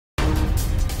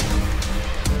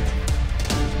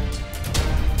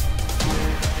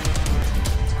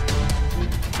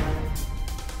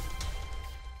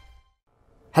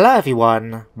Hello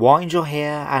everyone, Warangel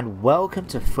here, and welcome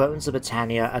to Thrones of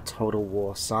Britannia, a Total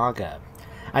War Saga.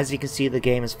 As you can see, the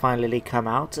game has finally come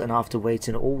out, and after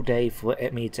waiting all day for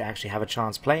me to actually have a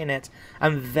chance playing it,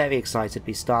 I'm very excited to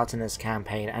be starting this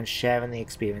campaign and sharing the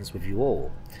experience with you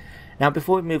all. Now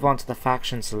before we move on to the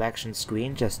faction selection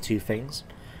screen, just two things.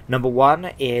 Number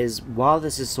one is, while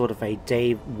this is sort of a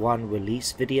day one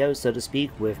release video, so to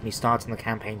speak, with me starting the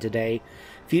campaign today,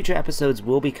 future episodes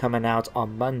will be coming out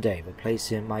on Monday,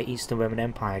 replacing my Eastern Roman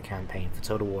Empire campaign for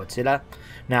Total War Saga,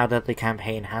 now that the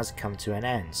campaign has come to an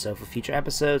end. So for future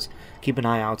episodes, keep an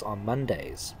eye out on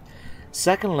Mondays.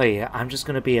 Secondly, I'm just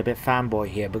going to be a bit fanboy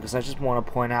here because I just want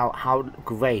to point out how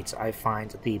great I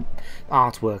find the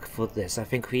artwork for this. I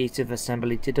think Creative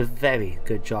Assembly did a very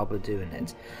good job of doing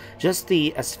it. Just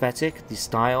the aesthetic, the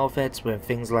style of it, where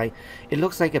things like, it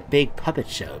looks like a big puppet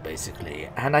show basically.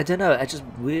 And I don't know, I just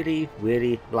really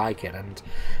like it. And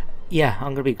yeah,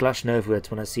 I'm going to be gushing over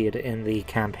it when I see it in the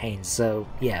campaign. So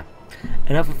yeah,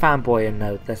 enough of fanboy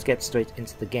note, let's get straight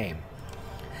into the game.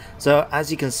 So as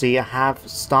you can see, I have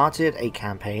started a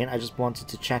campaign. I just wanted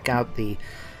to check out the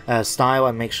style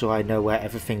and make sure I know where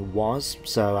everything was.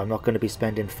 So I'm not going to be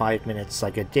spending 5 minutes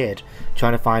like I did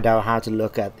trying to find out how to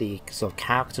look at the sort of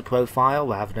character profile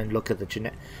rather than look at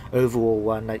the overall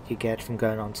one that you get from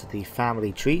going on to the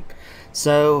family tree.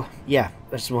 So yeah,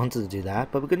 I just wanted to do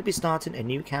that. But we're going to be starting a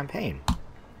new campaign.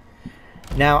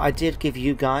 Now, I did give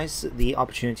you guys the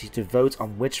opportunity to vote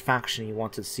on which faction you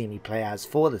wanted to see me play as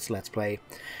for this Let's Play,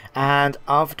 and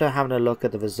after having a look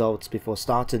at the results before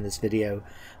starting this video,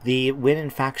 the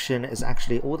winning faction is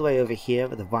actually all the way over here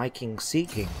with the Viking Sea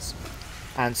Kings,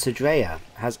 and Sudreyar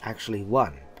has actually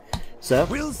won. So,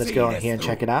 let's go on here and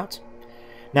check it out.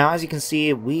 Now, as you can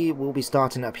see, we will be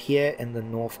starting up here in the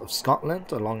north of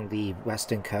Scotland, along the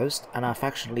western coast, and our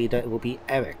faction leader will be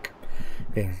Eric.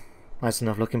 Okay. Nice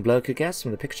enough looking bloke, I guess, from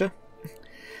the picture.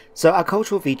 So our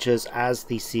cultural features as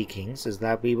the Sea Kings is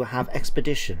that we will have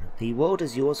expedition. The world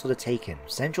is yours for the taking.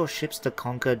 Send your ships to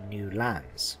conquer new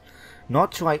lands.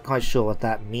 Not quite sure what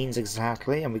that means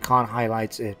exactly, and we can't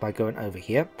highlight it by going over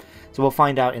here. So we'll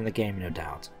find out in the game, no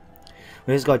doubt.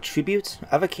 We've got tribute.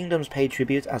 Other kingdoms pay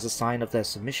tribute as a sign of their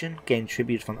submission. Gain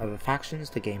tribute from other factions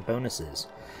to gain bonuses.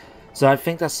 So I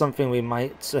think that's something we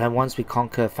might, once we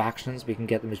conquer factions, we can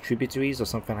get them as tributaries or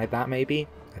something like that maybe.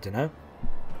 I don't know.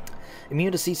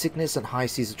 Immune to seasickness and high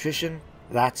seas attrition,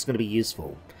 that's going to be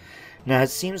useful. Now it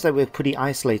seems like we're pretty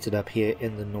isolated up here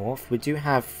in the north. We do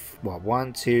have,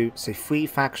 what, 3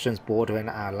 factions bordering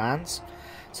our lands.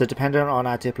 So depending on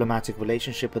our diplomatic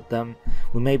relationship with them,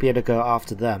 we may be able to go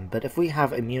after them. But if we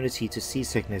have immunity to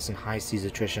seasickness and high seas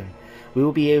attrition, we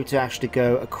will be able to actually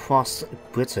go across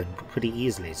Britain pretty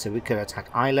easily. So we could attack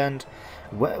Ireland,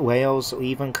 Wales, or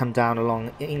even come down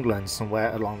along England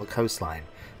somewhere along the coastline.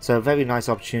 So a very nice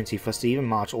opportunity for us to even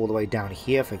march all the way down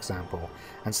here, for example,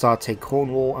 and start to take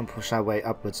Cornwall and push our way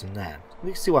upwards from there.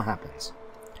 We can see what happens.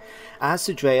 As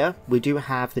Sudreyar, we do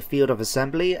have the Field of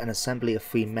Assembly, an assembly of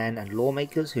free men and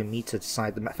lawmakers who meet to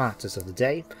decide the matters of the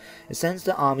day. It sends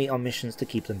the army on missions to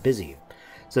keep them busy.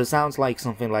 So it sounds like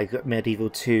something like Medieval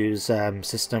 2's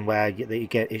system where you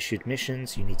get issued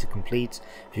missions you need to complete.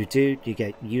 If you do, you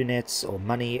get units or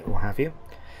money or have you.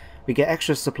 We get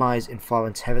extra supplies in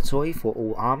foreign territory for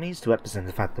all armies to represent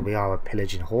the fact that we are a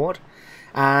pillaging horde.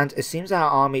 And it seems our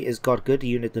army has got good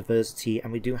unit diversity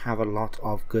and we do have a lot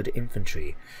of good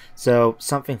infantry. So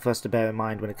something for us to bear in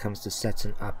mind when it comes to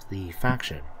setting up the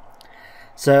faction.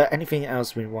 So anything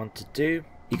else we want to do?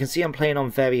 You can see I'm playing on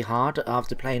very hard.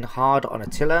 After playing hard on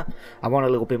Attila, I want a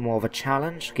little bit more of a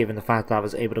challenge, given the fact that I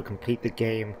was able to complete the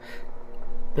game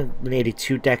nearly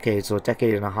 2 decades or a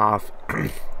decade and a half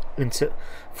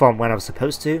from when I was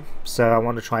supposed to. So I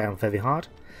want to try on very hard.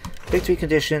 Victory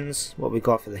conditions, what we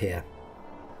got for here?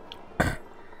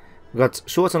 We've got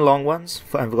short and long ones,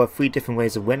 and we've got 3 different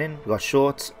ways of winning. We've got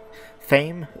short,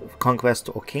 fame, conquest,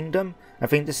 or kingdom. I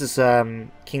think this is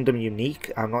kingdom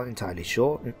unique, I'm not entirely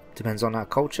sure, it depends on our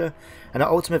culture. And our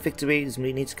ultimate victory is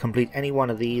we need to complete any one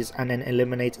of these and then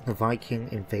eliminate the Viking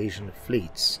invasion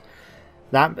fleets.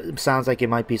 That sounds like it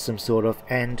might be some sort of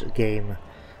end game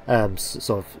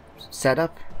sort of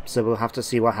setup, so we'll have to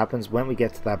see what happens when we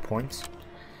get to that point.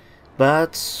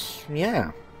 But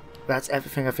yeah, that's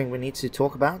everything I think we need to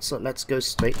talk about, so let's go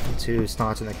straight into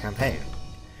starting the campaign.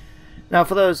 Now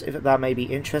for those that may be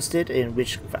interested in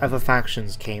which other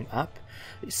factions came up,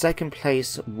 second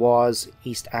place was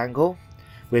East Anglia,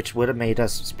 which would have made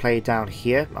us play down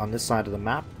here on this side of the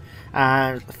map,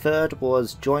 and third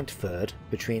was joint third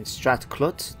between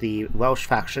Strathclyde, the Welsh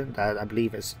faction that I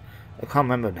believe is, I can't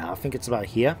remember now, I think it's about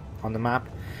here on the map,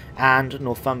 and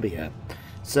Northumbria.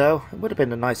 So it would have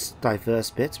been a nice diverse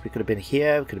bit. We could have been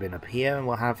here, we could have been up here and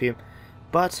what have you.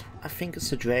 But I think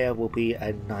Sudreyar will be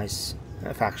a nice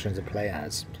faction to play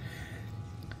as.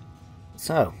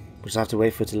 So, we just have to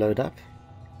wait for it to load up.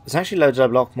 It's actually loaded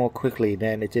up a lot more quickly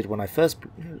than it did when I first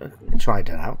tried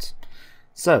it out.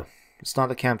 So, let's start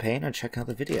the campaign and check out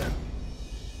the video.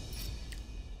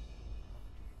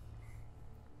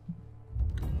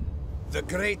 The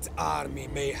great army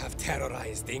may have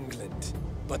terrorized England,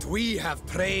 but we have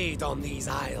preyed on these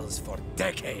isles for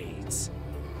decades.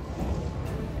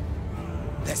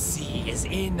 The sea is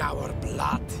in our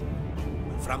blood.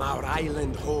 From our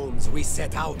island homes, we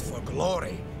set out for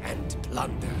glory and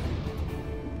plunder.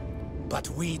 But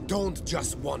we don't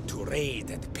just want to raid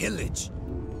and pillage.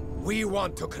 We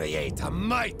want to create a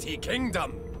mighty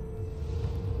kingdom.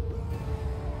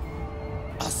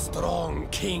 A strong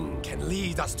king can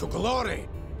lead us to glory,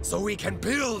 so we can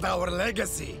build our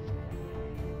legacy.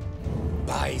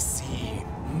 By sea,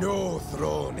 no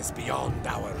throne is beyond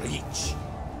our reach.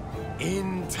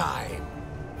 In time,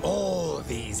 all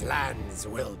these lands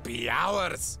will be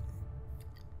ours.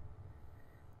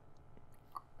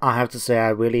 I have to say I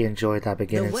really enjoyed that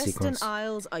beginning sequence. The sequence. Western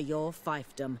Isles are your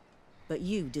fiefdom, but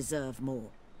you deserve more.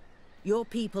 Your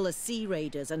people are sea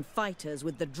raiders and fighters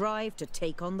with the drive to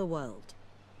take on the world.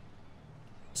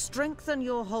 Strengthen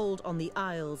your hold on the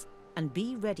Isles and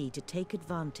be ready to take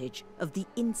advantage of the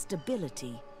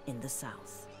instability in the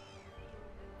south.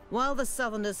 While the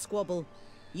Southerners squabble,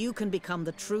 you can become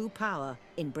the true power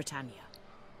in Britannia.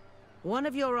 One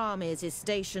of your armies is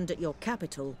stationed at your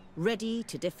capital, ready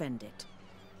to defend it.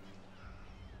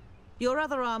 Your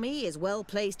other army is well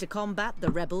placed to combat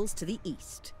the rebels to the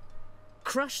east.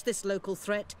 Crush this local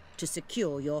threat to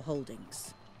secure your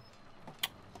holdings.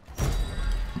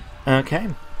 Okay,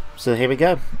 so here we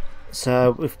go.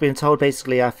 So we've been told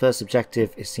basically our first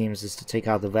objective, it seems, is to take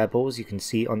out the rebels. You can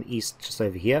see on the east just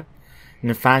over here. And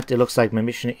in fact, it looks like my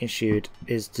mission issued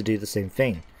is to do the same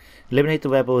thing. Eliminate the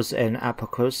rebels in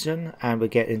Apocrosion, and we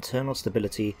get internal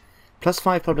stability,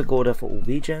 +5 public order for all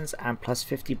regions, and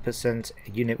 +50%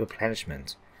 unit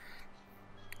replenishment.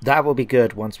 That will be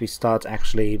good once we start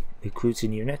actually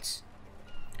recruiting units.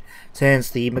 Since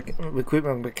the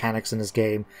recruitment mechanics in this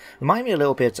game remind me a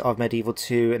little bit of Medieval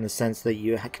 2 in the sense that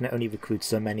you can only recruit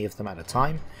so many of them at a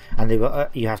time, and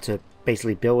you have to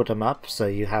basically build them up. So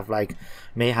you have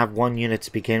may have one unit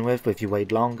to begin with, but if you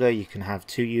wait longer you can have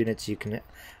 2 units you can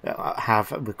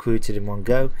have recruited in one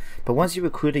go. But once you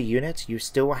recruit a unit, you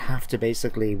still have to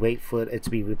basically wait for it to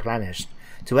be replenished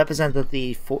to represent that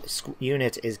the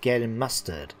unit is getting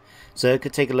mustered. So it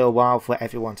could take a little while for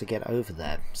everyone to get over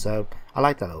there. So I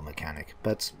like that little mechanic,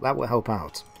 but that will help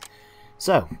out.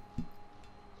 So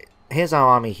here's our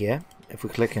army here. If we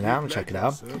click it out and check it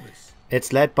out,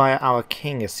 it's led by our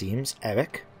king, it seems,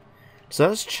 Eric. So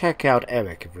let's check out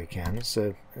Eric if we can.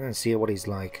 So let's see what he's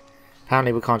like.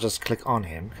 Apparently we can't just click on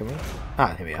him, can we?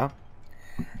 Ah, here we are.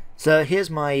 So here's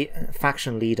my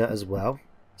faction leader as well.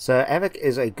 So Eric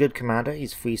is a good commander.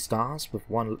 He's 3 stars with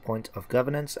 1 point of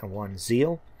governance and 1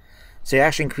 zeal. So he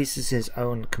actually increases his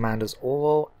own commander's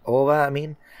aura,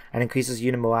 and increases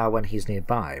unit morale when he's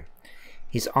nearby.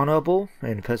 He's honourable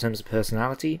in terms of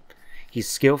personality. He's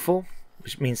skillful,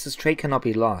 which means this trait cannot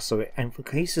be lost, so it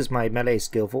increases my melee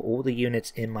skill for all the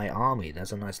units in my army.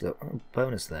 That's a nice little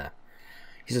bonus there.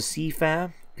 He's a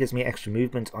seafarer, gives me extra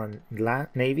movement on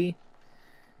navy.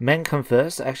 Men come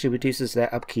first, actually reduces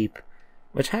their upkeep,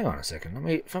 which, hang on a second,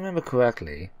 if I remember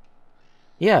correctly,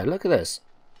 yeah, look at this.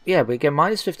 Yeah, we get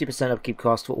minus 50% upkeep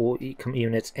cost for all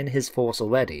units in his force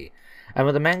already. And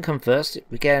when the men come first,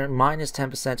 we get minus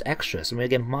 10% extra, so we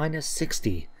get minus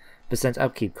 60%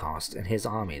 upkeep cost in his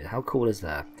army. How cool is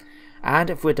that?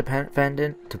 And if we're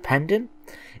defending,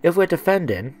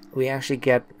 we actually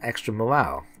get extra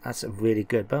morale. That's a really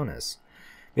good bonus.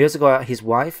 We also got his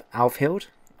wife, Alfhild.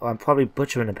 Oh, I'm probably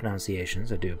butchering the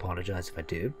pronunciations, I do apologize if I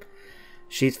do.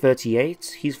 She's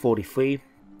 38, he's 43.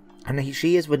 And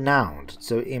she is renowned,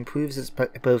 so it improves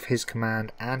both his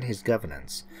command and his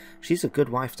governance. She's a good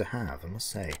wife to have, I must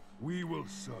say. We will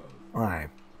serve. Alright.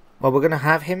 Well, we're going to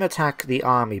have him attack the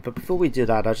army, but before we do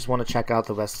that, I just want to check out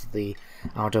the rest of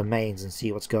our domains and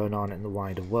see what's going on in the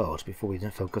wider world before we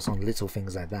focus on little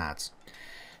things like that.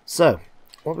 So,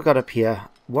 what we got up here,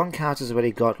 one character's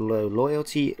already got low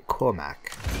loyalty,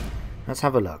 Cormac. Let's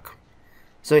have a look.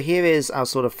 So here is our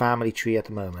sort of family tree at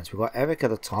the moment. We've got Eric at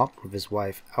the top with his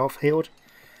wife Alfhild.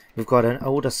 We've got an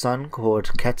older son called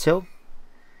Ketil,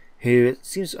 who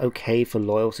seems okay for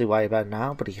loyalty right about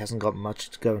now, but he hasn't got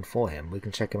much going for him. We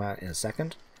can check him out in a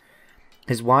second.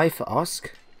 His wife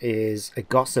Osk is a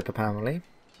gossip apparently.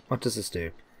 What does this do?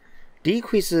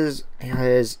 Decreases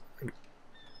his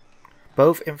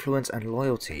Both influence and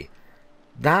loyalty.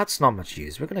 That's not much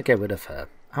use. We're going to get rid of her.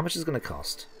 How much is it going to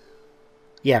cost?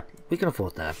 Yeah, we can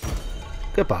afford that.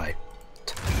 Goodbye.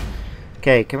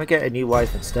 Okay, can we get a new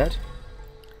wife instead?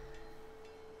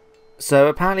 So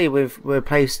apparently we've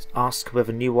replaced Osk with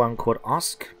a new one called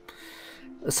Osk.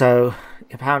 So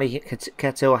apparently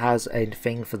Ketil has a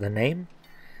thing for the name.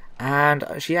 And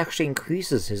she actually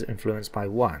increases his influence by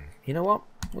 1. You know what?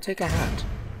 We'll take a hand.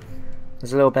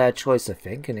 There's a little better choice, I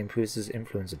think, and improves his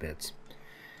influence a bit.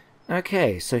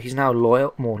 Okay, so he's now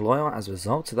more loyal as a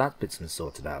result, so that bit's been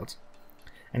sorted out.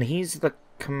 And he's the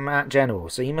command general,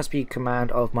 so he must be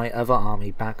command of my other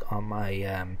army back on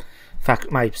my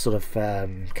my sort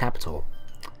of capital.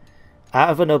 Our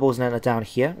other nobles then are down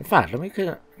here. In fact, let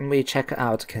me check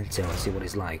out Kentil and see what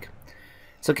he's like.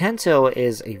 So Kentil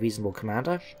is a reasonable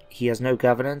commander. He has no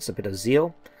governance, a bit of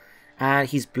zeal, and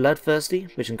he's bloodthirsty,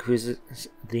 which increases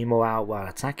the morale while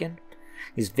attacking.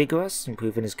 He's vigorous,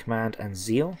 improving his command and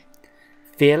zeal.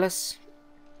 Fearless,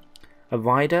 a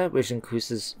rider, which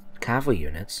increases cavalry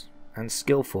units, and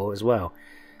skillful as well.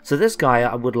 So this guy,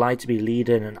 I would like to be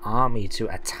leading an army to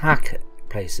attack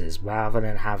places rather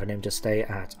than having him just stay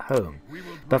at home.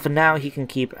 But for now, he can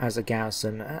keep as a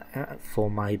garrison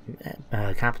for my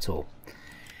capital.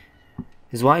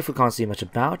 His wife we can't see much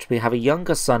about. We have a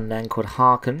younger son then called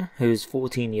Harkon, who's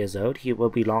 14 years old. He will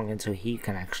be long until he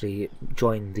can actually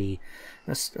join the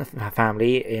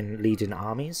family in leading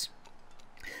armies.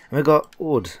 And we've got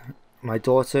Ud, my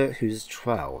daughter, who's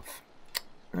 12.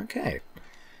 Okay.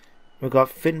 We've got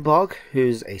Finnbog,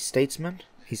 who's a statesman.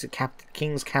 He's a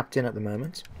king's captain at the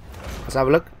moment. Let's have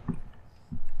a look.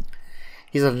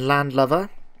 He's a landlubber.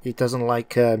 He doesn't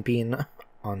like being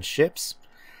on ships.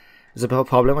 There's a bit of a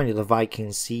problem when you're the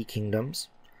Viking sea kingdoms.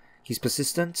 He's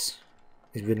persistent.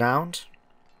 He's renowned.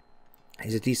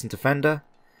 He's a decent defender.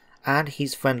 And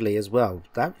he's friendly as well.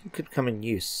 That could come in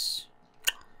use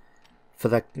for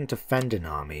that defending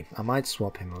army. I might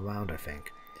swap him around, I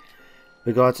think.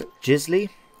 We got Gisley,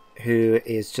 who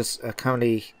is just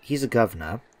currently, he's a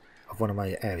governor of one of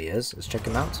my areas. Let's check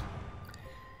him out.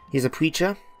 He's a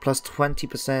preacher, plus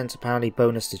 20% apparently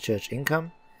bonus to church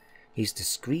income. He's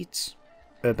discreet,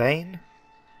 urbane,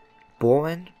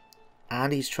 boring,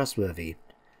 and he's trustworthy.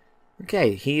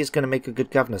 Okay, he is going to make a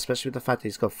good governor, especially with the fact that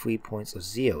he's got 3 points of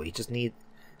zeal. He just needs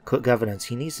good governance.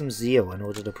 He needs some zeal in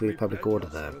order to prove public order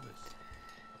there.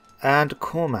 And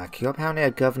Cormac, you're apparently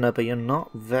a governor, but you're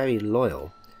not very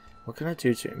loyal. What can I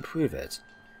do to improve it?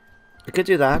 I could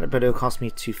do that, but it'll cost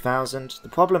me 2,000. The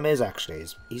problem is, actually,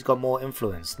 he's got more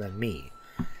influence than me.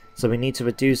 So we need to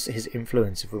reduce his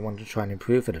influence if we want to try and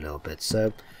improve it a little bit.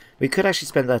 So we could actually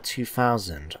spend that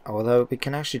 2,000, although we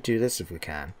can actually do this if we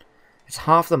can. It's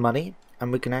half the money,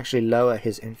 and we can actually lower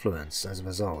his influence as a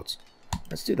result.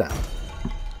 Let's do that.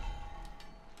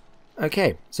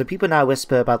 Okay, so people now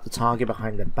whisper about the target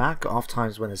behind their back. Oft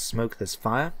times when there's smoke, there's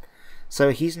fire. So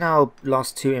he's now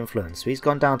lost 2 influence. So he's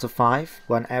gone down to 5,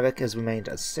 when Eric has remained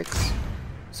at 6.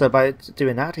 So by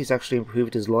doing that, he's actually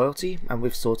improved his loyalty, and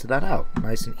we've sorted that out.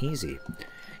 Nice and easy.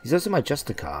 He's also my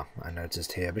Justicar, I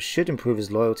noticed here, but should improve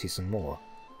his loyalty some more.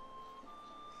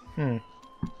 You're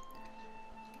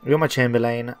my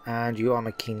Chamberlain, and you are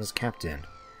my King's Captain.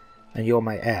 And you're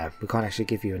my heir. We can't actually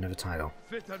give you another title.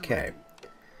 Okay.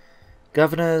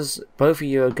 Governors, both of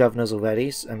you are governors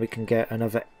already, and we can get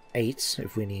another 8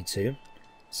 if we need to.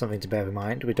 Something to bear in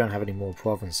mind. We don't have any more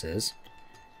provinces.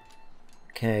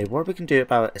 Okay, what we can do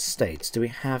about estates? Do we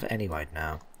have any right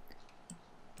now?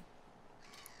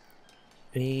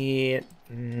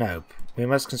 Nope. We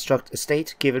must construct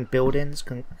estate given buildings,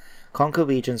 conquer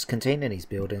regions containing these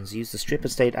buildings, use the strip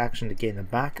estate action to gain them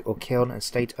back, or kill an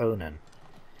estate owner.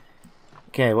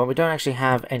 Okay, well we don't actually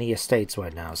have any estates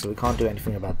right now, so we can't do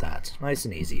anything about that. Nice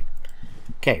and easy.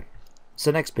 Okay,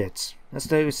 so next bit. Let's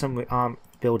do some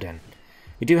building.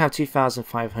 We do have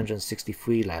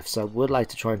 2,563 left, so I would like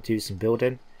to try and do some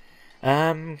building.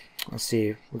 Let's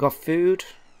see. We've got food.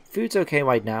 Food's okay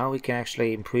right now. We can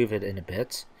actually improve it in a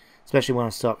bit, especially when I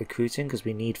start recruiting, because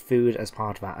we need food as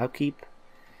part of our upkeep.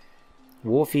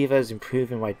 War fever is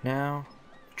improving right now.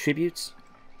 Tributes.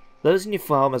 Those in your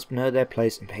farm must know their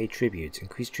place and pay tribute.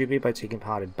 Increase tribute by taking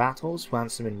part in battles,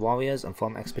 ransoming warriors, and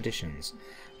form expeditions.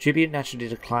 Tribute naturally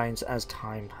declines as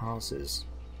time passes.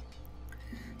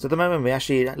 So at the moment we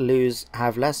actually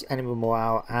have less enemy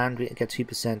morale, and we get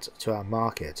 2% to our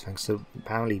market, thanks to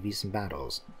apparently recent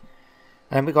battles.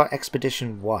 And then we got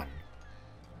Expedition 1.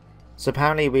 So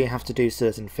apparently we have to do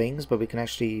certain things, but we can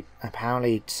actually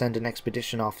apparently send an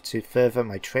expedition off to further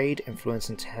my trade, influence,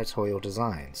 and territorial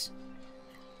designs.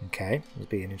 Okay, it'll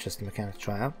be an interesting mechanic to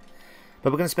try out.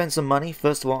 But we're going to spend some money.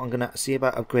 First of all, I'm going to see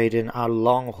about upgrading our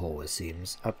long haul, it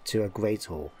seems, up to a great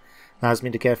haul. Allows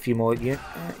me to get a few more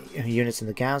units in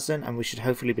the garrison, and we should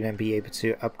hopefully then be able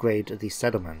to upgrade the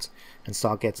settlement and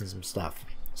start getting some stuff.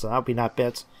 So that'll be that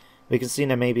bit. We can see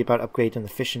now maybe about upgrading the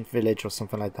fishing village or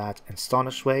something like that in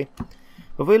Stonish Way.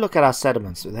 But if we look at our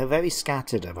settlements, they're very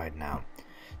scattered right now.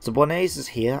 So Bornese is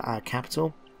here, our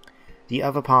capital. The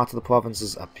other part of the province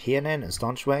is up here then in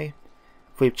Stonish Way.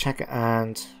 If we check,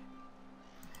 and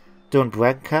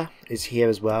Dunbrenka is here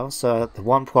as well. So the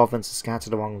one province is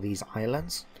scattered along these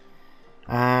islands.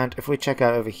 And if we check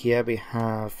out over here, we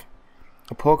have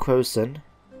Port Croson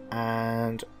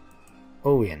and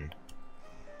Owen.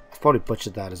 I've probably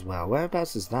butchered that as well.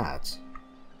 Whereabouts is that?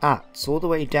 Ah, it's all the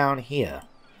way down here.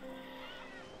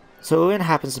 So Owen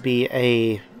happens to be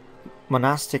a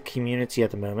monastic community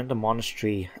at the moment, a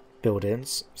monastery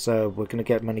buildings. So we're going to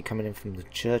get money coming in from the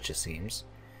church, it seems.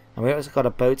 And we also got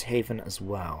a boat haven as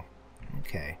well.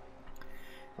 Okay.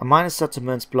 A minor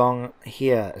settlements belong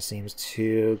here, it seems,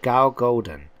 to Gal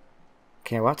Golden.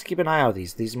 Okay, we'll have to keep an eye out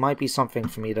these. These might be something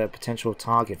for me, to potential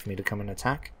target for me to come and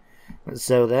attack.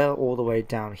 So they're all the way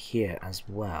down here as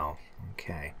well.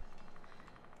 Okay.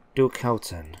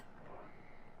 Kelton.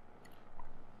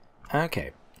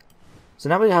 Okay. So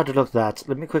now we have to look at that.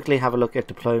 Let me quickly have a look at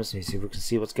diplomacy, see if we can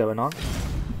see what's going on.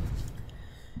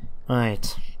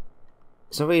 Right.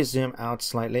 So we zoom out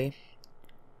slightly.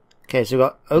 Okay, so we've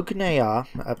got Ognayar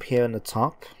up here in the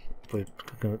top. If we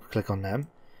click on them.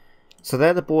 So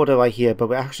they're the border right here, but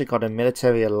we actually got a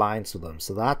military alliance with them.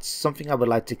 So that's something I would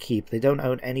like to keep. They don't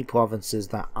own any provinces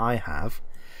that I have,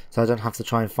 so I don't have to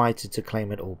try and fight it to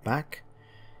claim it all back.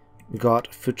 We've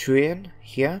got Futurian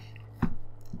here.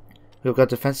 We've got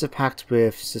defensive pact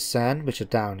with Sisen, which are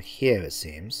down here, it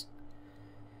seems.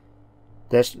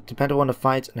 They're dependent on the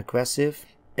fight and aggressive.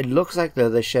 It looks like though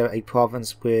they share a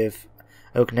province with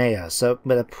Ognea, so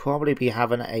they'll probably be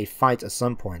having a fight at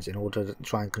some point in order to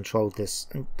try and control this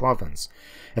province.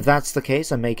 If that's the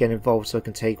case, I may get involved so I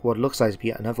can take what looks like to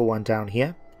be another one down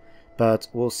here, but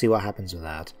we'll see what happens with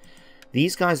that.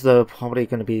 These guys though are probably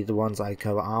going to be the ones I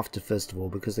go after first of all,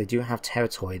 because they do have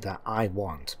territory that I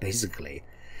want, basically.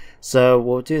 So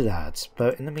we'll do that,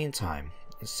 but in the meantime,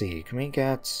 let's see, can we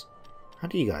get... How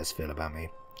do you guys feel about me?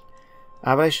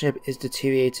 Our relationship is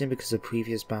deteriorating because of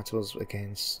previous battles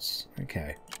against...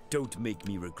 Okay. Don't make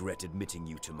me regret admitting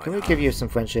you to my... Can we give you some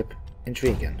friendship?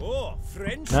 Intriguing. Oh,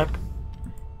 friendship? Nope.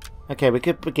 Okay, we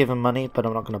could give him money, but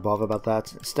I'm not going to bother about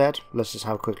that. Instead, let's just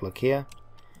have a quick look here.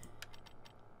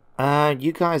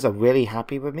 You guys are really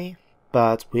happy with me,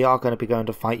 but we are going to be going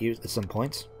to fight you at some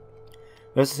point.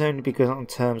 We're also going to be good on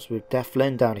terms with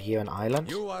Deflin down here in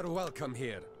Ireland. You are welcome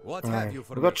here. What have you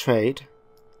for We've got trade.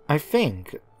 I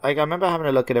think... Like, I remember having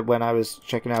a look at it when I was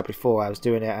checking out before. I was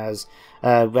doing it as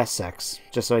Wessex,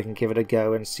 just so I can give it a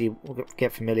go and see,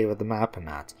 get familiar with the map and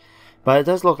that. But it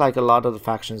does look like a lot of the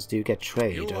factions do get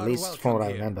trade, at least from what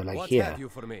I remember. Like here,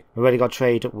 we already got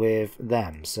trade with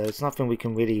them, so it's nothing we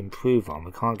can really improve on.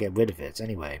 We can't get rid of it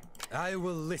anyway. I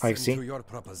will listen to your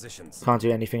propositions. Can't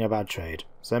do anything about trade,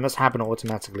 so it must happen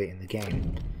automatically in the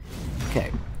game.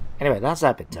 Okay, anyway, that's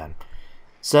that bit done.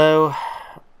 So...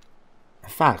 In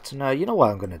fact, no, you know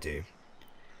what I'm going to do?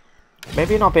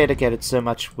 Maybe not be able to get it so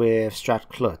much with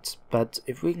Strathclut, but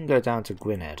if we can go down to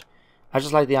Gwynedd, I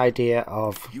just like the idea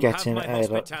of getting a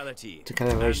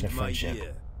declaration of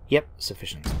friendship. Yep,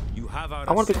 sufficient.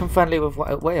 I want to become friendly with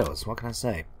Wales, what can I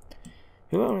say?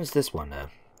 Who owns this one though?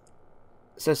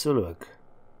 Sesulug.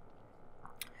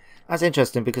 That's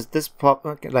interesting because this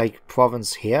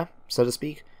province here, so to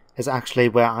speak, is actually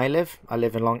where I live. I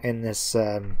live in this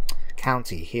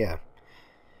county here.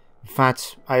 In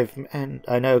fact, I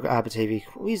know Abertavie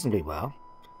reasonably well.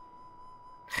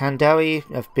 Llandough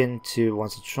I've been to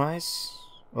once or twice,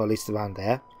 or at least around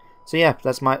there. So yeah,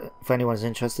 that's for anyone who's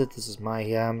interested, this is my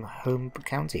home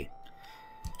county.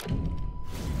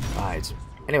 Right.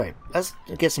 Anyway, let's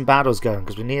get some battles going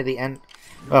because we're near the end.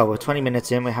 Oh, we're 20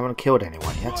 minutes in, we haven't killed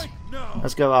anyone yet.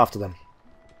 Let's go after them.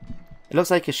 It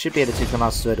looks like it should be able to take them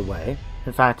out straight away.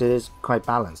 In fact, it is quite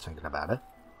balanced thinking about it.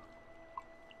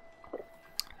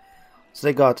 So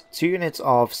they got 2 units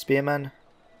of spearmen,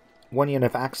 1 unit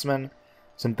of axemen,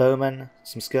 some bowmen,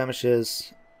 some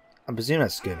skirmishers, I presume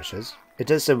that's skirmishers. It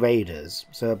does say raiders,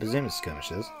 so I presume it's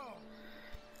skirmishers.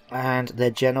 And their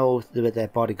general with their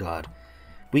bodyguard.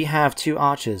 We have 2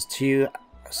 archers, 2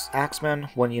 axemen,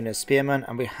 1 unit of spearmen,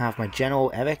 and we have my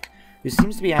general Eric, who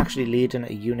seems to be actually leading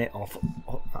a unit of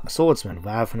swordsmen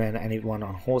rather than anyone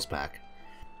on horseback.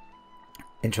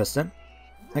 Interesting.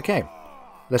 Okay,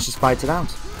 let's just fight it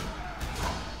out.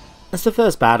 It's the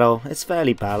first battle. It's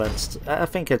fairly balanced. I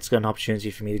think it's an opportunity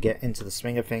for me to get into the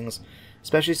swing of things,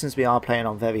 especially since we are playing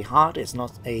on very hard. It's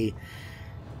not a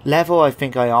level I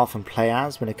think I often play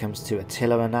as when it comes to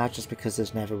Attila and that, just because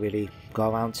there's never really go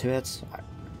around to it. I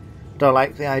don't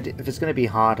like the idea. If it's going to be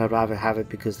hard, I'd rather have it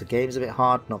because the game's a bit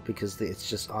hard, not because it's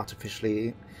just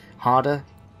artificially harder.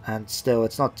 And still,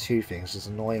 it's not two things. It's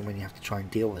annoying when you have to try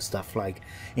and deal with stuff like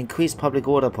increased public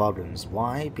order problems.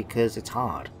 Why? Because it's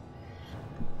hard.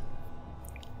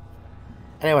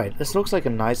 Anyway, this looks like a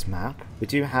nice map. We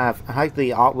do have, I like the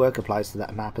artwork applies to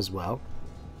that map as well.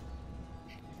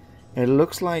 It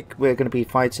looks like we're going to be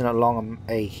fighting along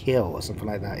a hill or something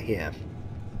like that here.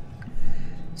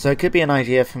 So it could be an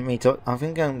idea for me to, I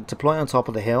think I'm deploy on top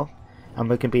of the hill, and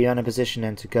we can be in a position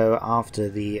then to go after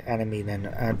the enemy then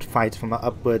and fight from an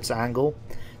upwards angle.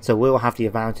 So we'll have the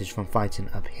advantage from fighting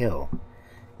uphill.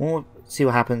 We'll see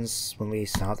what happens when we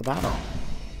start the battle.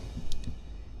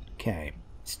 Okay,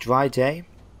 it's a dry day.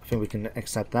 I think we can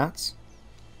accept that.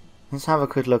 Let's have a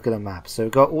quick look at the map. So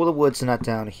we've got all the woods and that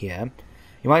down here.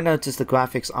 You might notice the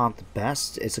graphics aren't the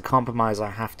best. It's a compromise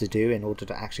I have to do in order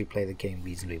to actually play the game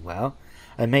reasonably well.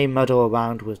 I may muddle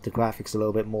around with the graphics a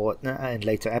little bit more in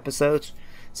later episodes,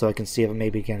 so I can see if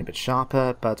maybe getting a bit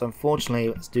sharper, but unfortunately,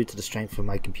 it's due to the strength of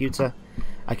my computer.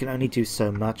 I can only do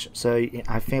so much, so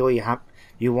I feel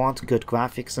you want good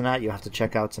graphics and that, you have to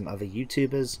check out some other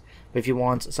YouTubers. But if you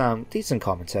want some decent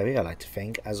commentary, I like to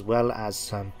think, as well as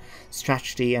some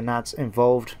strategy and that's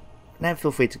involved, then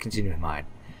feel free to continue with mine.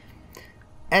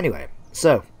 Anyway,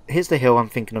 so here's the hill I'm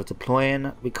thinking of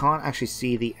deploying. We can't actually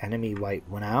see the enemy right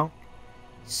now,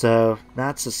 so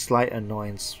that's a slight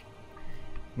annoyance.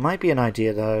 Might be an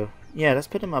idea though. Yeah, let's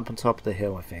put him up on top of the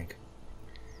hill, I think.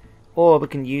 Or we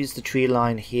can use the tree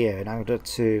line here in order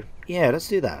to... Yeah, let's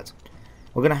do that.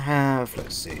 We're going to have...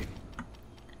 Let's see.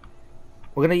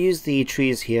 We're going to use the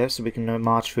trees here so we can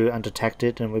march through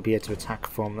undetected and we'll be able to attack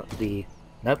from the...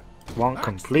 Nope,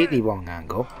 completely wrong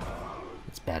angle.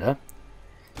 It's better.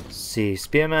 Let's see,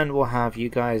 Spearmen will have you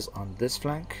guys on this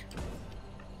flank.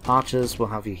 Archers will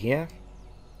have you here.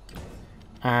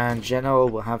 And General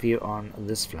will have you on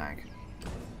this flank.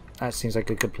 That seems like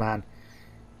a good plan.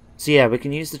 So yeah, we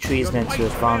can use the trees then to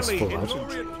advance forward.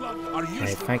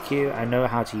 Okay, thank you. I know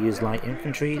how to use light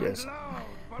infantry. This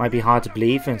might be hard to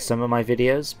believe in some of my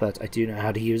videos, but I do know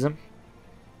how to use them.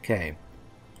 Okay.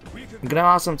 I'm going to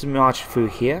ask them to march through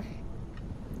here.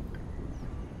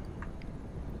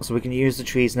 So we can use the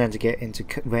trees then to get into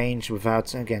range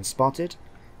without getting spotted.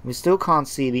 We still can't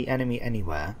see the enemy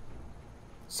anywhere.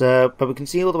 So, but we can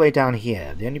see all the way down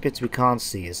here. The only bits we can't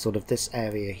see is sort of this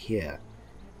area here.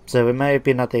 So it may have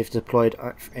been that they've deployed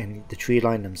in the tree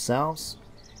line themselves.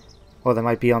 Or they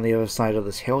might be on the other side of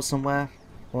this hill somewhere.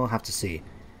 We'll have to see.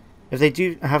 If they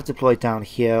do have deployed down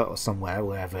here or somewhere,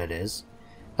 wherever it is,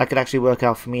 that could actually work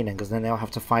out for me then, because then they'll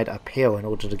have to fight uphill in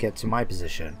order to get to my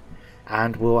position.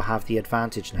 And we'll have the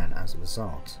advantage then as a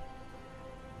result.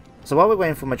 So while we're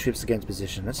waiting for my troops to get into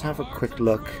position, let's have a quick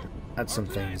look at some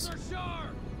things.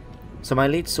 So my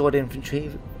elite sword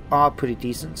infantry are pretty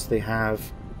decent. They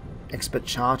have expert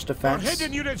charge defense.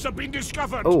 Hidden units have been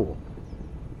discovered. Oh,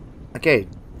 okay.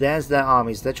 There's their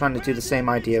armies. They're trying to do the same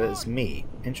idea as me.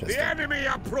 Interesting. The enemy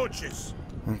approaches.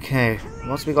 Okay,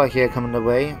 what's we got here coming the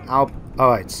way?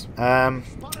 Alright.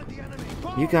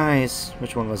 You guys,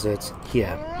 which one was it?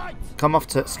 Here. Come off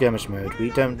to skirmish mode. We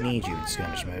don't need you in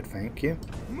skirmish mode, thank you.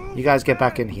 You guys get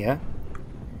back in here.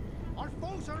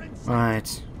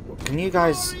 Right. Can you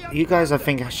guys I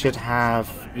think should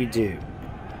have, you do.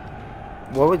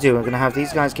 What we'll do, we're going to have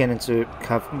these guys get into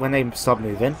cover, when they stop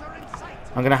moving,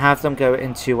 I'm going to have them go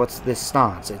into what's this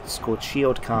stance. It's called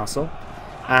Shield Castle.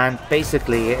 And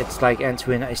basically, it's like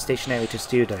entering a stationary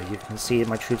testudo. You can see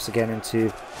my troops are getting into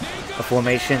a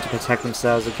formation to protect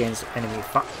themselves against enemy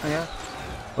fire,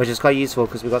 which is quite useful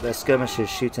because we've got their skirmishers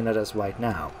shooting at us right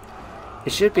now.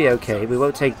 It should be okay. We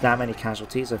won't take that many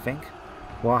casualties, I think.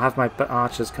 Well, I'll have my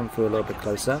archers come through a little bit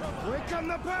closer.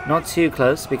 Not too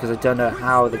close, because I don't know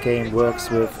how the game works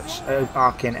with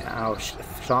arcing our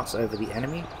shots over the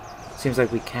enemy. Seems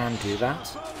like we can do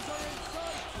that.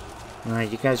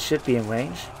 Alright, you guys should be in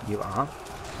range. You are.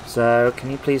 So,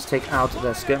 can you please take out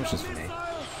their skirmishers for me?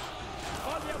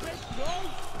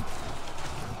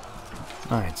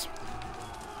 Alright.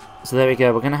 So there we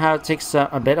go. We're going to take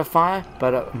a bit of fire,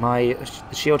 but my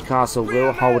shield castle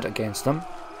will hold against them.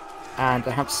 And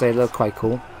I have to say, they look quite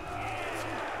cool.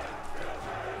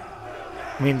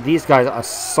 I mean, these guys are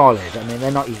solid. I mean,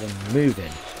 they're not even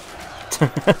moving.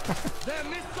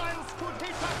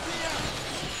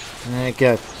 There you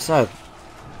go. So,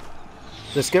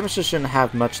 the skirmishers shouldn't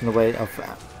have much in the way of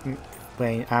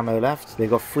ammo left. They've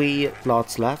got 3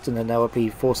 lots left, and then they'll be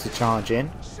forced to charge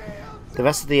in. The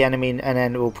rest of the enemy, and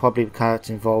then will probably get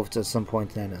involved at some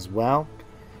point then as well.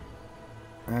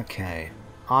 Okay.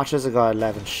 Archers have got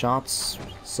 11 shots,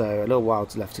 so a little while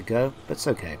left to go, but it's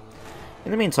okay.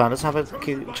 In the meantime, let's have a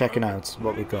keep checking out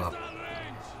what we got.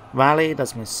 Rally,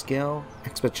 that's my skill.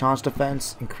 Expert charge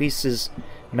defense increases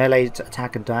melee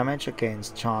attack and damage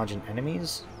against charging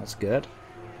enemies. That's good.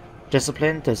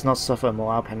 Discipline does not suffer a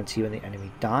morale penalty when the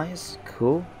enemy dies.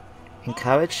 Cool.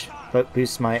 Encourage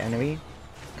boosts my enemy.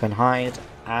 Can hide,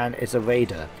 and it's a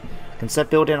raider. Can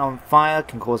set building on fire,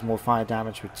 can cause more fire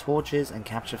damage with torches, and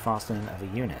capture faster than other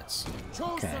units.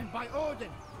 Okay.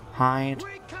 Hide.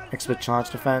 Expert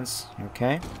charge defense.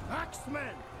 Okay.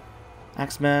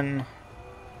 Axemen.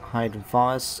 Hide in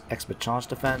forest. Expert charge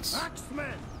defense.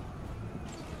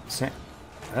 Set.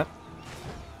 Up.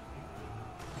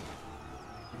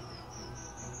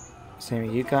 Same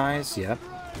with you guys. Yep.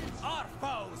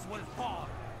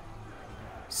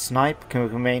 Snipe can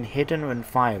remain hidden when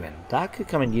firing. That could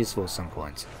come in useful at some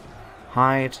point.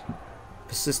 Hide.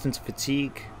 Persistent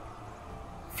fatigue.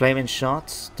 Flaming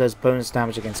shot does bonus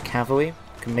damage against cavalry.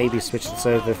 Can maybe switch this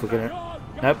over if we're gonna...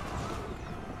 Nope.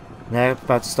 They're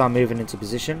about to start moving into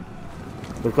position.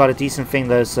 We've got a decent thing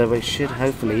though, so we should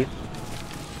hopefully...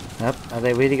 Nope. Are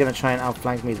they really gonna try and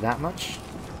outflank me that much?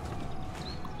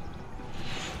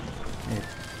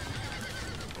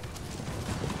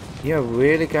 You're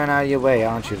really going out of your way,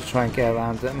 aren't you, to try and get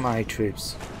around my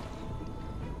troops.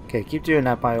 Okay, keep doing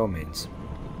that by all means.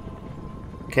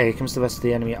 Okay, here comes the rest of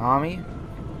the enemy army.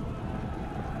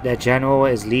 Their general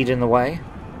is leading the way.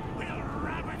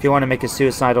 If you want to make a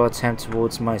suicidal attempt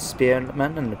towards my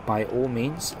spearmen, and by all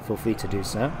means, feel free to do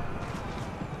so.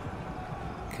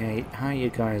 Okay, how are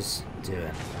you guys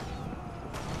doing?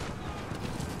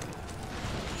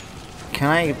 Can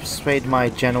I persuade my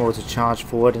general to charge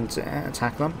forward and to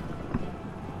attack them?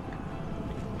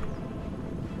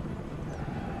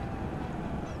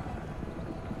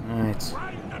 Alright.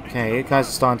 Okay, you guys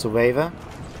are starting to waver.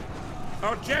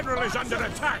 Our general is under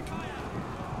attack.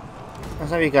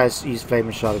 Let's have you guys use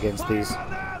flaming shot against these.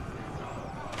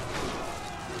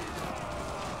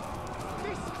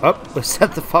 Oh, we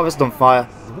set the forest on fire.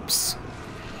 Oops.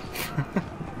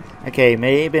 Okay,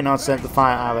 maybe not set the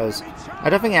fire arrows. I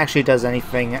don't think it actually does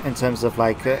anything in terms of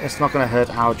like, it's not going to hurt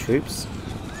our troops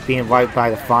being right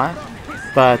by the fire,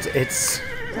 but it's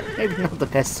maybe not the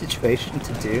best situation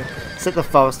to do. Set the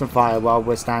forest on fire while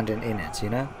we're standing in it, you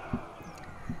know?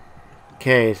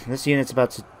 Okay, this unit's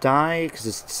about to die because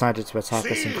it's decided to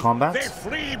attack us in combat. They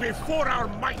flee before our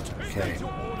might. Okay,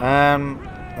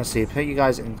 let's see, put you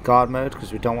guys in guard mode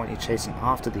because we don't want you chasing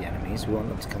after the enemies, we want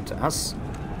them to come to us.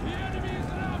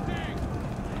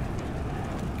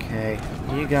 Okay,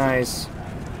 you guys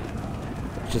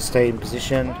just stay in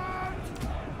position.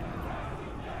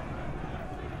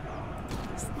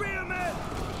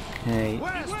 Okay,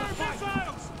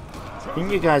 I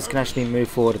think you guys can actually move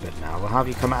forward a bit now. We'll have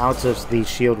you come out of the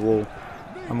shield wall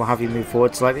and we'll have you move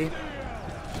forward slightly.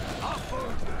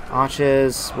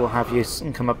 Archers, we'll have you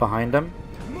come up behind them,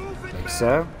 like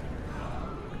so.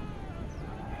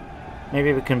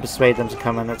 Maybe we can persuade them to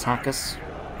come and attack us.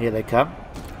 Here they come.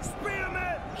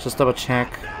 Just double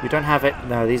check. We don't have it.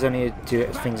 No, these only do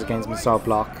things against missile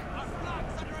block.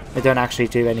 They don't actually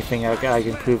do anything like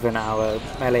improving our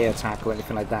melee attack or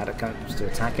anything like that. It comes to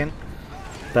attacking.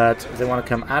 But if they want to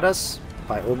come at us,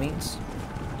 by all means.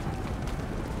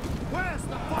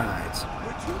 Alright.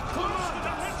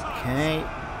 Okay.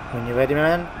 When you're ready,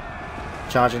 men,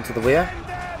 charge into the rear.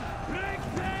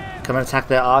 Come and attack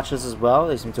their archers as well.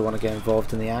 They seem to want to get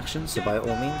involved in the action, so by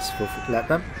all means, feel free to let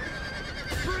them.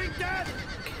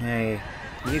 Okay,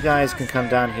 you guys can come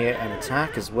down here and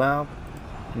attack as well.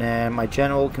 And then my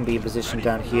general can be in position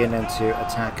down here and then to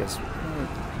attack us.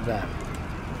 Them.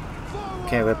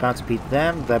 Okay, we're about to beat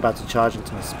them. They're about to charge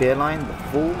into my spear line, the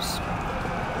fools.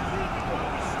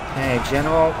 Okay,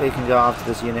 general, we can go after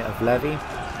this unit of levy.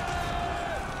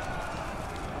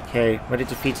 Okay, already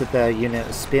defeated their unit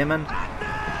of spearmen.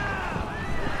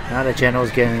 Now the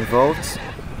general's getting involved.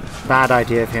 Bad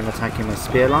idea of him attacking my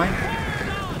spear line.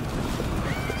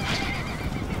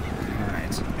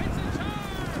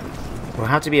 We'll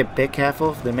have to be a bit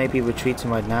careful. They may be retreating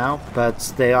right now,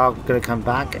 but they are going to come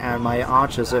back, and my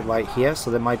archers are right here, so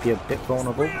they might be a bit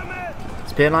vulnerable.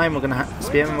 Spearmen, we're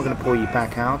going to pull you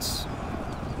back out.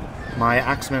 My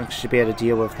axemen should be able to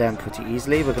deal with them pretty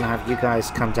easily. We're going to have you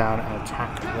guys come down and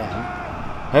attack them.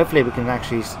 Hopefully we can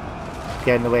actually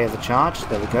get in the way of the charge.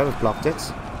 There we go, we've blocked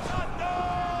it.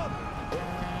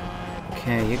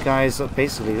 Okay, you guys are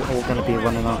basically all going to be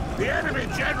running up. The enemy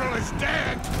general is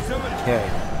dead.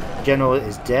 Okay. General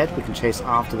is dead. We can chase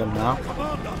after them now.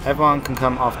 Everyone can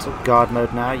come off to guard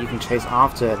mode now. You can chase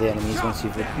after the enemies once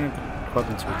you've got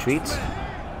them to retreat.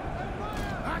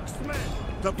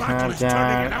 Calm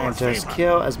down and just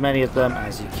kill as many of them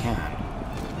as you can.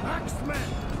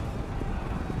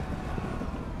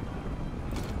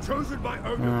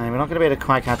 We're not going to be able to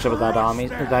quite catch up with that army,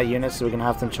 with that unit, so we're going to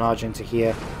have them charge into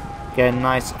here. Get a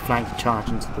nice flank charge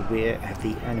into the rear of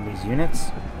the enemy's units.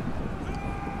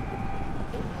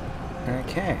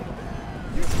 Okay.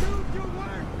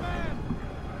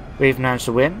 We've managed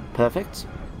to win. Perfect.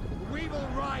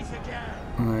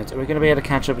 Alright, are we going to be able to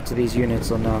catch up to these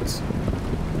units or not?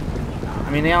 I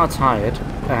mean, they are tired,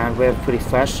 and we're pretty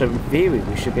fresh, so in theory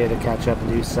we should be able to catch up and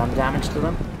do some damage to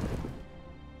them.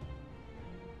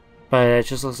 But it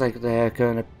just looks like they're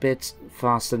going a bit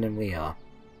faster than we are.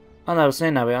 Oh no, so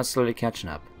now we are slowly catching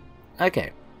up.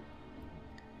 Okay.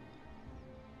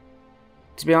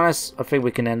 To be honest, I think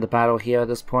we can end the battle here at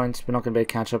this point. We're not going to be able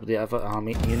to catch up with the other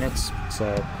army units,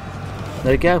 so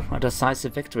there we go, a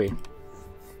decisive victory.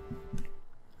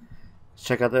 Let's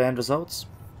check out the end results.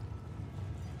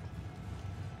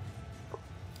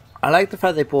 I like the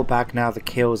fact they brought back now the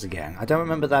kills again. I don't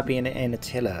remember that being in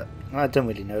Attila. I don't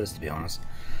really notice, to be honest.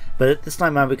 But at this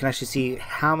time around we can actually see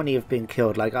how many have been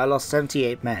killed. Like, I lost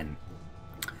 78 men.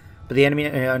 But the enemy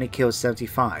only killed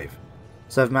 75.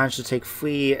 So I've managed to take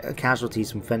 3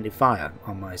 casualties from friendly fire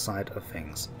on my side of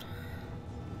things.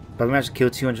 But we managed to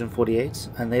kill 248,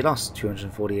 and they lost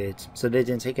 248. So they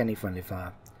didn't take any friendly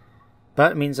fire.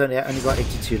 But it means they only got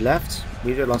 82 left.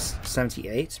 We've lost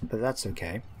 78, but that's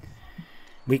okay.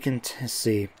 We can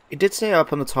see. It did say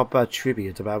up on the top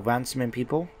tribute about ransoming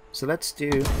people. So let's do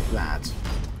that.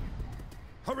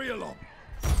 Hurry along.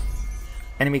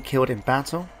 Enemy killed in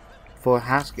battle. 4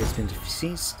 Hask has been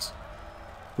deceased.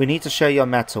 We need to show your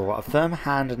mettle. A firm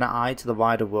hand and an eye to the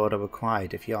wider world are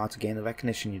required if you are to gain the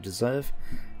recognition you deserve,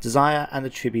 desire, and the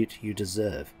tribute you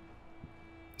deserve.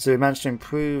 So we managed to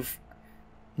improve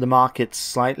the market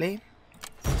slightly.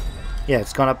 Yeah,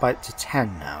 it's gone up to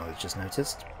 10 now, I've just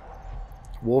noticed.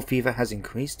 War fever has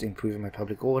increased, improving my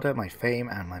public order, my fame,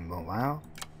 and my morale.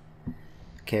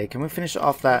 Okay, can we finish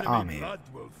off that army?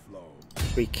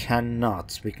 We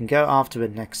cannot. We can go after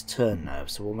it next turn now,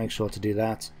 so we'll make sure to do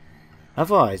that.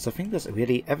 Otherwise, I think that's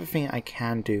really everything I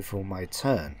can do for my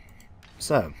turn.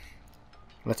 So,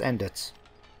 let's end it.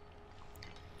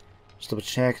 Just double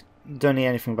check. Don't need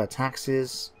anything about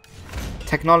taxes.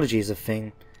 Technology is a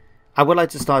thing. I would like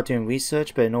to start doing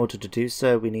research, but in order to do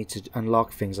so, we need to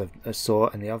unlock things I saw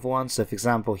in the other one. So, for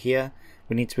example, here,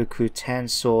 we need to recruit 10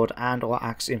 sword and or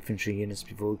axe infantry units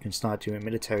before we can start doing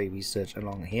military research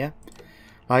along here.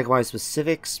 Likewise, with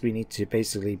civics, we need to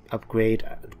basically upgrade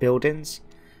buildings,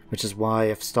 which is why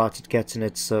I've started getting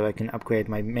it so I can upgrade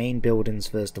my main buildings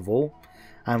first of all.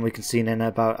 And we can see then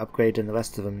about upgrading the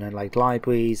rest of them, then like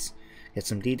libraries, get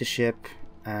some leadership,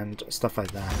 and stuff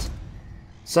like that.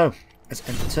 So, let's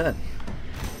end the turn.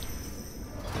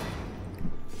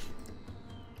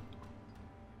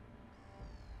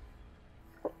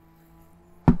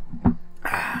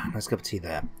 Nice cup of tea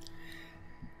there.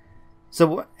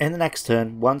 So in the next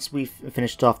turn, once we've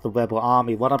finished off the rebel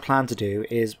army, what I plan to do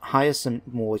is hire some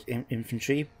more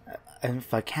infantry. And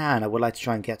if I can, I would like to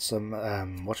try and get some,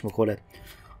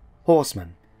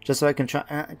 horsemen. Just so I can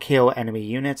try kill enemy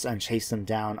units and chase them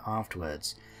down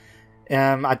afterwards.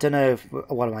 I don't know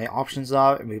what my options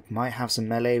are. We might have some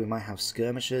melee, we might have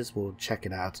skirmishers, we'll check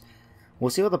it out.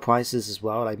 We'll see what the price is as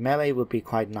well. Like melee would be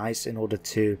quite nice in order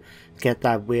to get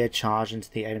that weird charge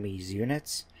into the enemy's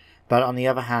units. But on the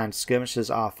other hand, skirmishers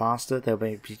are faster. They'll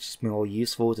be just more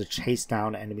useful to chase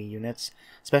down enemy units,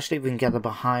 especially if we can get them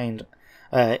behind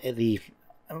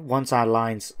once our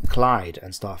lines collide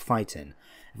and start fighting.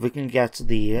 If we can get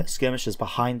the skirmishers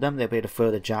behind them, they'll be able to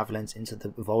throw the javelins into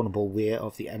the vulnerable rear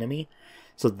of the enemy.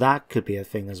 So that could be a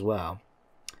thing as well.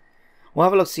 We'll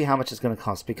have a look to see how much it's going to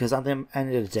cost, because at the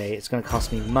end of the day, it's going to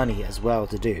cost me money as well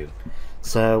to do.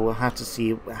 So we'll have to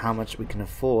see how much we can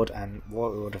afford and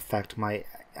what would affect my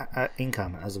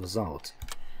income as a result.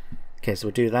 Okay, so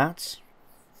we'll do that.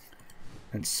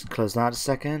 Let's close that a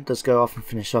second. Let's go off and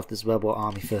finish off this rebel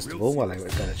army first of all while I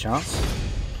get a chance.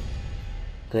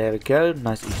 There we go,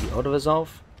 nice easy auto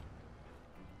resolve.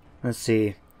 Let's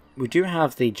see. We do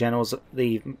have the generals,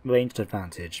 the ranged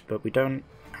advantage, but we don't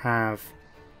have.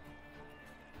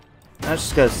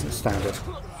 Let's just go standard.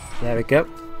 There we go.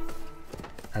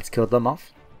 That's killed them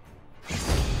off.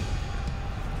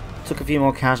 Took a few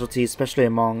more casualties, especially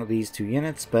among these 2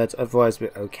 units, but otherwise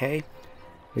we're okay.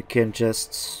 We can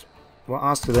just. We'll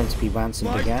ask for them to be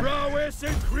ransomed again. Prowess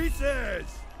increases.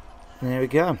 There we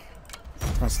go.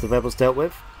 That's the rebels dealt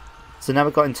with. So now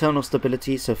we've got internal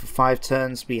stability, so for 5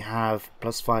 turns we have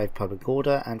 +5 public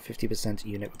order and 50%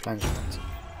 unit replenishment.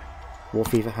 War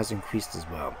fever has increased as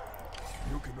well.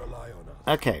 You can rely on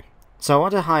us. Okay, so I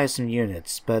want to hire some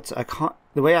units, but I can't.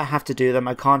 The way I have to do them,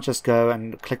 I can't just go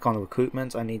and click on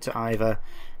recruitment. I need to either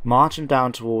march them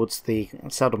down towards the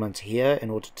settlement here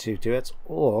in order to do it,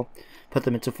 or put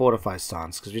them into fortified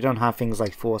stance, because we don't have things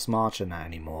like forced marcher now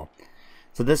anymore.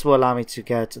 So this will allow me to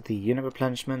get the unit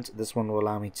replenishment. This one will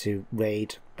allow me to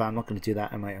raid, but I'm not going to do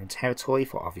that in my own territory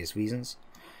for obvious reasons.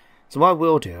 So what I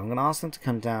will do, I'm going to ask them to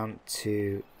come down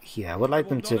to here. I would like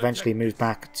them to eventually move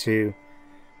back to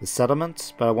the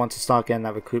settlement, but I want to start getting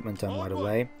that recruitment done right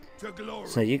away.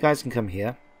 So you guys can come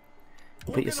here,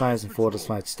 put your size in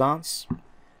fortified stance.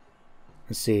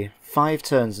 Let's see, 5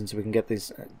 turns until we can get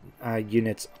these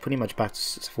units pretty much back to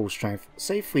full strength.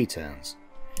 Say 3 turns.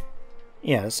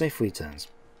 Yeah, let's say 3 turns.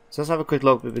 So let's have a quick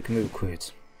look at we can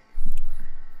recruit.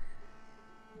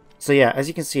 So yeah, as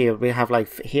you can see, we have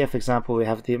like here, for example, we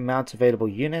have the amount of available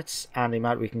units and the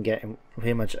amount we can get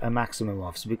pretty much a maximum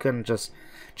of. So we couldn't just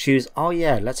choose, oh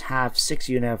yeah, let's have 6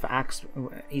 units of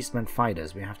Eastman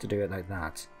fighters. We have to do it like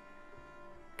that.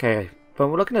 Okay, but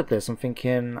we're looking at this, I'm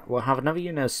thinking we'll have another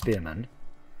unit of spearmen,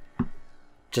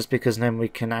 just because then we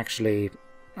can actually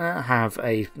have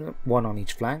one on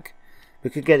each flank. We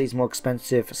could get these more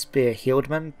expensive spear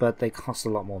hieldmen, but they cost a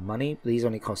lot more money. These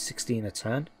only cost 16 a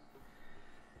turn.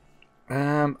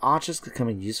 Archers could come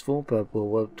in useful, but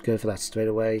we'll go for that straight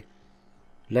away.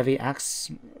 Levy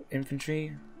axe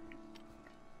infantry.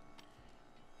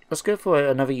 Let's go for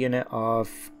another unit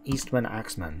of Eastman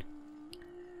axemen.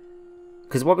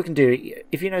 Because what we can do,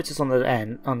 if you notice on the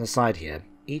end, on the side here,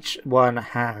 each one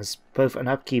has both an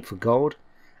upkeep for gold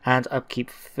and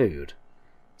upkeep for food.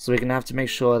 So we're going to have to make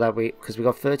sure that because we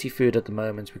got 30 food at the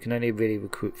moment, we can only really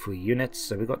recruit 3 units,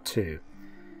 so we got 2.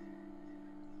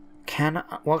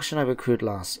 What should I recruit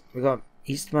last? We got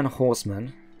Eastman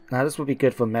Horseman. Now this would be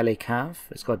good for melee cav.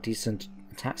 It's got decent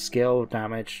attack skill,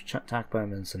 damage, attack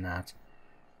bonus and that.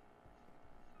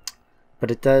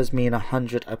 But it does mean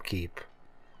 100 upkeep.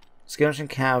 Skirmishing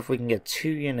cav, we can get 2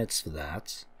 units for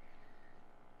that.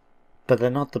 But they're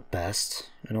not the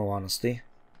best, in all honesty.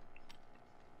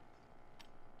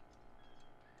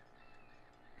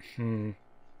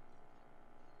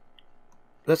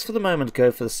 Let's for the moment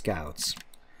go for the scouts.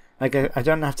 Like I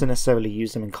don't have to necessarily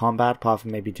use them in combat, apart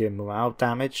from maybe doing morale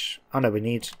damage. Oh no,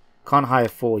 can't hire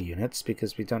 4 units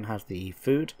because we don't have the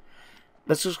food.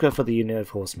 Let's just go for the unit of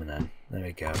horsemen then. There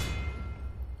we go.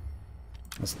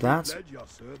 That's that.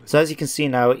 So as you can see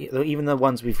now, even the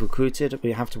ones we've recruited,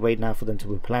 we have to wait now for them to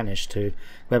replenish to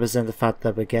represent the fact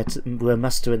that we're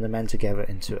mustering the men together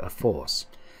into a force.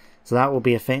 So that will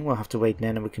be a thing. We'll have to wait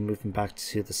then, and we can move them back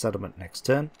to the settlement next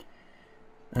turn.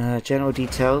 General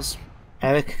details.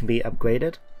 Eric can be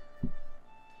upgraded.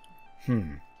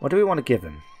 What do we want to give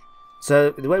him?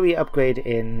 So the way we upgrade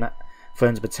in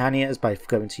Thrones of Britannia is by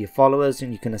going to your followers,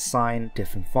 and you can assign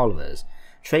different followers.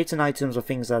 Traits and items are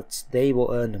things that they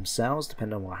will earn themselves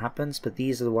depending on what happens, but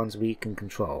these are the ones we can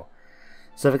control.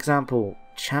 So for example,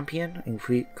 Champion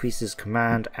increases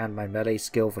command and my melee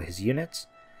skill for his units.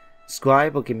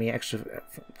 Scribe will give me extra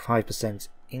 5%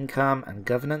 income and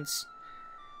governance.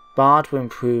 Bard will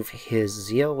improve his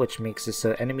zeal, which makes it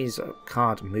so enemies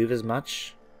can't move as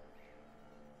much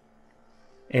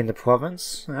in the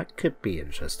province. That could be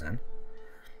interesting.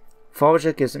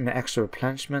 Forager gives him extra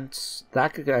replenishment.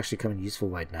 That could actually come in useful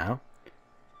right now.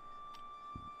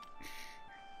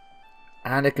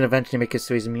 And it can eventually make it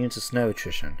so he's immune to snow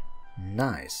attrition.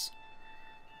 Nice.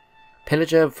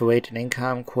 Pillager for rate and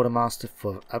income. Quartermaster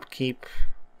for upkeep.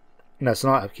 No, it's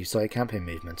not upkeep, sorry, campaign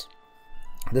movement.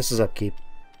 This is upkeep.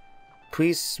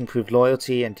 Priests improve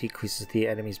loyalty and decreases the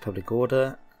enemy's public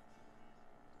order.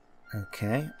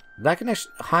 Okay. That can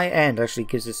actually, high end actually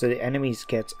gives it so the enemies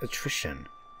get attrition.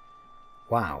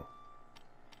 Wow.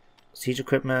 Siege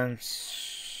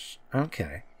equipment.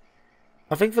 Okay.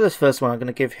 I think for this first one I'm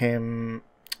gonna give him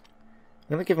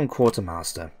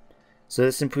Quartermaster. So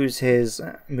this improves his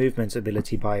movement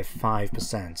ability by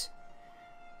 5%.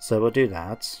 So we'll do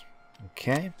that.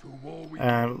 Okay.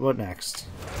 What next?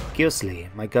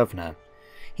 Gilsley, my governor.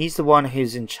 He's the one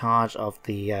who's in charge of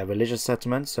the religious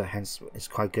settlement, so hence it's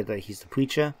quite good that he's the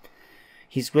preacher.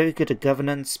 He's very good at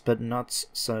governance, but not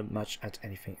so much at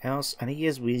anything else, and he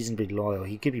is reasonably loyal.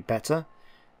 He could be better,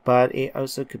 but it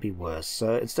also could be worse.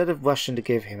 So instead of rushing to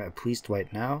give him a priest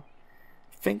right now,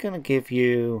 I think I'm going to give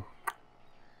you...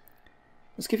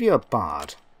 Let's give you a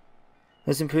bard.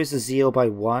 This improves the zeal by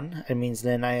 1. It means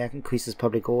then I increase his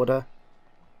public order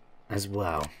as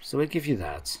well. So we'll give you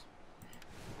that.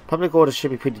 Public order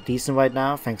should be pretty decent right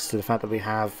now, thanks to the fact that we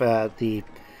have the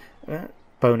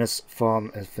bonus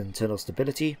from internal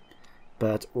stability.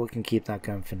 But we can keep that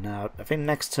going for now. I think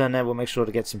next turn then we'll make sure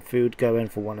to get some food going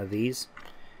for one of these.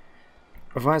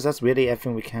 Otherwise, that's really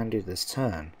everything we can do this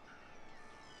turn.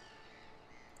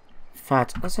 In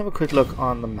fact, let's have a quick look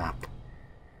on the map.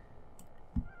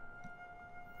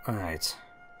 Alright.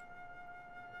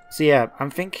 So yeah, I'm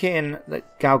thinking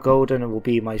that Gal Golden will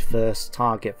be my first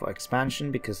target for expansion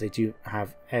because they do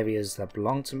have areas that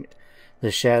belong to me.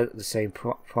 They share the same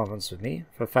province with me.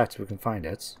 For a fact, we can find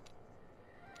it.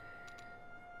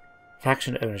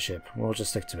 Faction ownership. We'll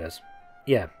just stick to it.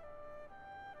 Yeah.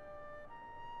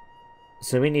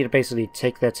 So we need to basically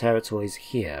take their territories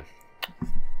here.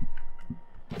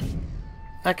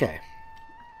 Okay.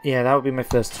 Yeah, that would be my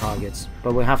first target.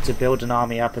 But we'll have to build an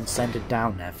army up and send it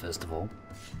down there first of all.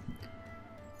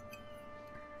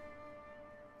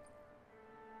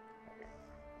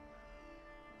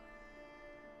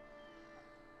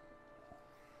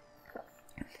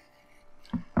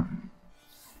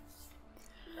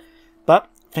 But,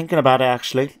 thinking about it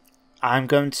actually, I'm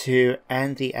going to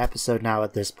end the episode now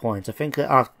at this point. I think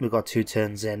we've got 2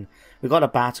 turns in. We got a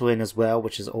battle in as well,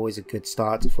 which is always a good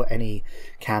start for any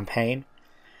campaign.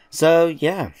 So,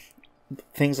 yeah,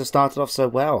 things have started off so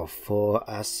well for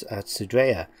us at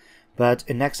Sudreyar. But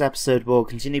in next episode, we'll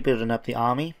continue building up the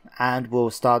army, and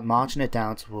we'll start marching it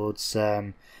down towards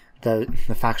the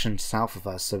faction south of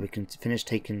us, so we can finish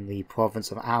taking the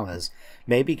province of ours.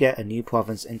 Maybe get a new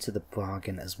province into the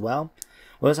bargain as well.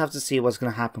 We'll also have to see what's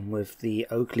going to happen with the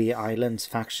Oakley Islands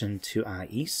faction to our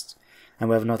east, and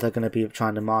whether or not they're going to be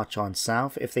trying to march on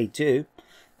south. If they do,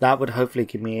 that would hopefully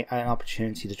give me an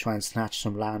opportunity to try and snatch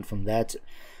some land from there,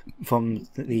 from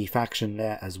the faction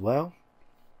there as well.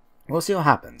 We'll see what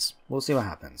happens. We'll see what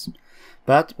happens.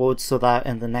 But we'll sort that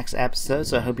in the next episode,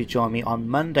 so I hope you join me on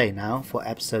Monday now for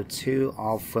episode 2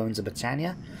 of Thrones of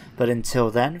Britannia. But until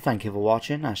then, thank you for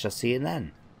watching, I shall see you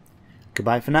then.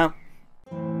 Goodbye for now.